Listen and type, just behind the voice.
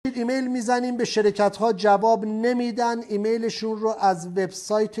ایمیل میزنیم به شرکت ها جواب نمیدن، ایمیلشون رو از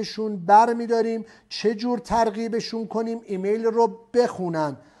وبسایتشون برمیداریم، چه جور ترغیبشون کنیم ایمیل رو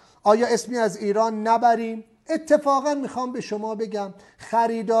بخونن. آیا اسمی از ایران نبریم؟ اتفاقا میخوام به شما بگم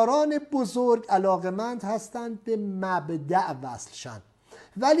خریداران بزرگ علاقمند هستند به مبدأ وصل شن،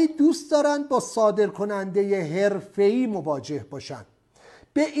 ولی دوست دارن با صادرکننده حرفه‌ای مواجه باشن.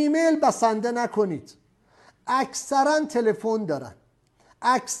 به ایمیل بسنده نکنید. اکثرا تلفن دارن،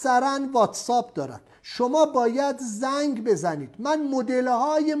 اکثرا واتساپ دارن. شما باید زنگ بزنید. من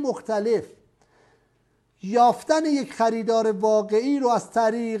مدل‌های مختلف یافتن یک خریدار واقعی رو از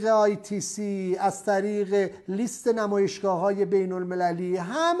طریق ITC، از طریق لیست نمایشگاه‌های بین المللی،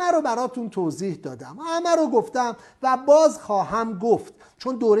 همه رو براتون توضیح دادم، همه رو گفتم و باز خواهم گفت،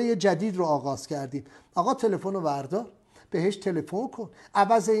 چون دوره جدید رو آغاز کردیم. آقا تلفن رو بردار، بهش تلفن کن.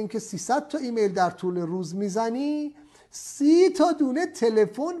 عوض اینکه 300 تا ایمیل در طول روز میزنی، 30 تا دونه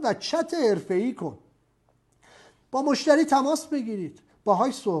تلفن و چت حرفه‌ای کن. با مشتری تماس بگیرید،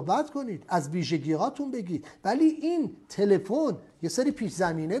 باهاش صحبت کنید، از ویژگی‌هاتون بگید. ولی این تلفن یه سری پیش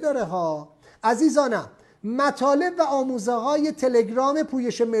زمینه داره ها. عزیزانم، مطالب و آموزه های تلگرام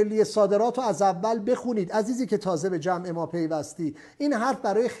پویش ملی صادرات رو از اول بخونید. عزیزی که تازه به جمع ما پیوستی، این حرف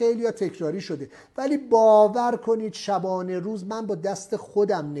برای خیلی‌ها تکراری شده، ولی باور کنید شبانه روز من با دست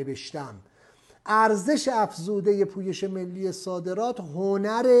خودم نوشتم. ارزش افزوده پویش ملی صادرات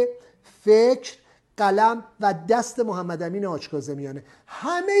هنر، فکر، قلم و دست محمد امین آچکاظمیانه.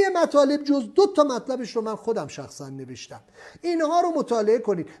 همه مطالب جز 2 تا مطلبش رو من خودم شخصا نوشتم. اینها رو مطالعه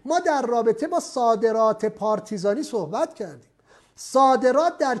کنید. ما در رابطه با صادرات پارتیزانی صحبت کردیم.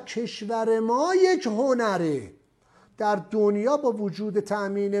 صادرات در کشور ما یک هنره. در دنیا با وجود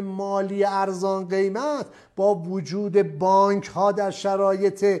تأمین مالی ارزان قیمت، با وجود بانک ها در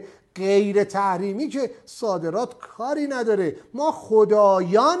شرایط غیر تحریمی که صادرات کاری نداره. ما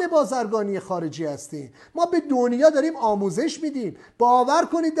خدایان بازرگانی خارجی هستیم. ما به دنیا داریم آموزش میدیم. باور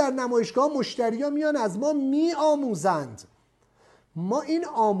کنید در نمایشگاه مشتری ها میان از ما میآموزند. ما این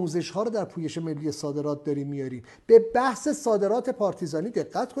آموزش ها رو در پویش ملی صادرات داریم میاریم. به بحث صادرات پارتیزانی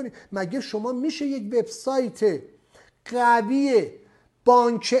دقت کنید. مگه شما میشه یک وبسایت قوی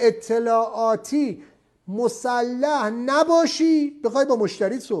بانک اطلاعاتی مسلح نباشی بخوای با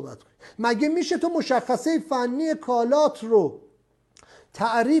مشتری صحبت کنی؟ مگه میشه تو مشخصه فنی کالات رو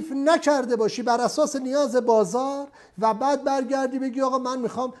تعریف نکرده باشی بر اساس نیاز بازار و بعد برگردی بگی آقا من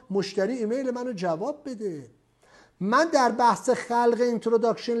میخوام مشتری ایمیل منو جواب بده؟ من در بحث خلق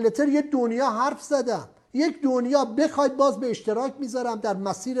اینتروداکشن لتر یه دنیا حرف زدم، یک دنیا. بخواید باز به اشتراک میذارم در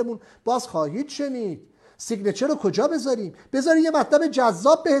مسیرمون، باز خواهید شنید. سیگنچر رو کجا بذاریم؟ بذاریم یه مطلب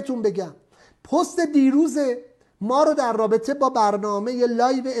جذاب بهتون بگم. پست دیروز ما رو در رابطه با برنامه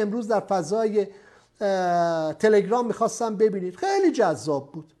لایو امروز در فضای تلگرام میخواستم ببینید. خیلی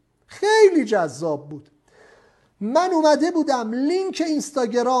جذاب بود، خیلی جذاب بود. من اومده بودم لینک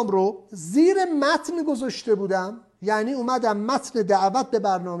اینستاگرام رو زیر متن گذاشته بودم، یعنی اومدم متن دعوت به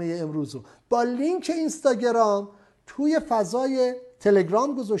برنامه امروز رو با لینک اینستاگرام توی فضای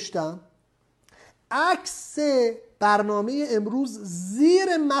تلگرام گذاشتم. عکس برنامه امروز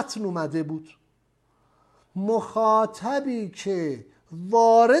زیر متن اومده بود. مخاطبی که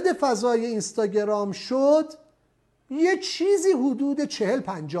وارد فضای اینستاگرام شد یه چیزی حدود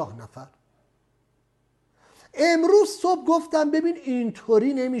 40-50 نفر. امروز صبح گفتم ببین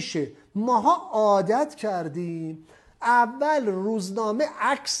اینطوری نمیشه. ماها عادت کردیم اول روزنامه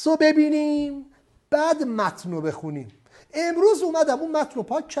عکس رو ببینیم بعد متن رو بخونیم. امروز اومدم اون متن رو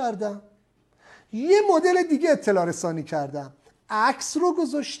پاک کردم، یه مدل دیگه اطلاع رسانی کردم، عکس رو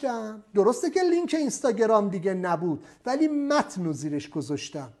گذاشتم. درسته که لینک اینستاگرام دیگه نبود ولی متن رو زیرش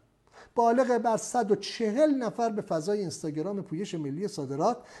گذاشتم. بالغ بر 140 نفر به فضای اینستاگرام پویش ملی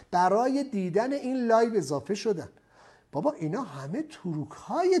صادرات برای دیدن این لایو اضافه شدن. بابا اینا همه تروک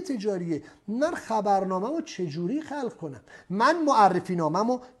های تجاریه. من خبرنامه‌مو چجوری خلق کنم؟ من معرفی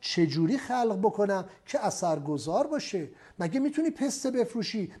نامه‌مو چجوری خلق بکنم که اثرگذار باشه؟ مگه میتونی پسته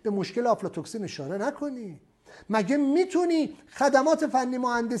بفروشی به مشکل آفلاتوکسین اشاره نکنی؟ مگه میتونی خدمات فنی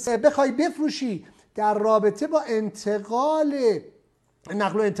مهندسی بخوای بفروشی در رابطه با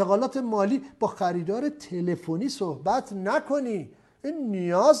نقل و انتقالات مالی با خریدار تلفنی صحبت نکنی؟ این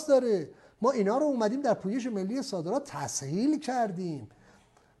نیاز داره. ما اینا رو اومدیم در پویش ملی صادرات تسهیل کردیم.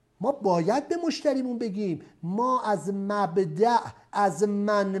 ما باید به مشتریمون بگیم ما از مبدأ، از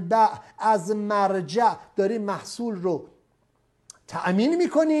منبع، از مرجع داریم محصول رو تأمین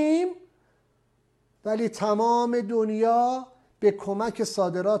میکنیم، ولی تمام دنیا به کمک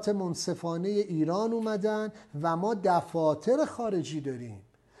صادرات منصفانه ایران اومدن و ما دفاتر خارجی داریم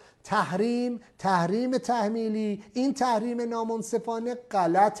تحریم تحمیلی، این تحریم نامنصفانه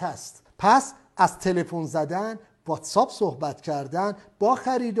غلط است. پس از تلفن زدن، واتساپ صحبت کردن با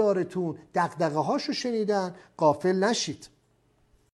خریدارتون، دغدغه هاشو شنیدن غافل نشید.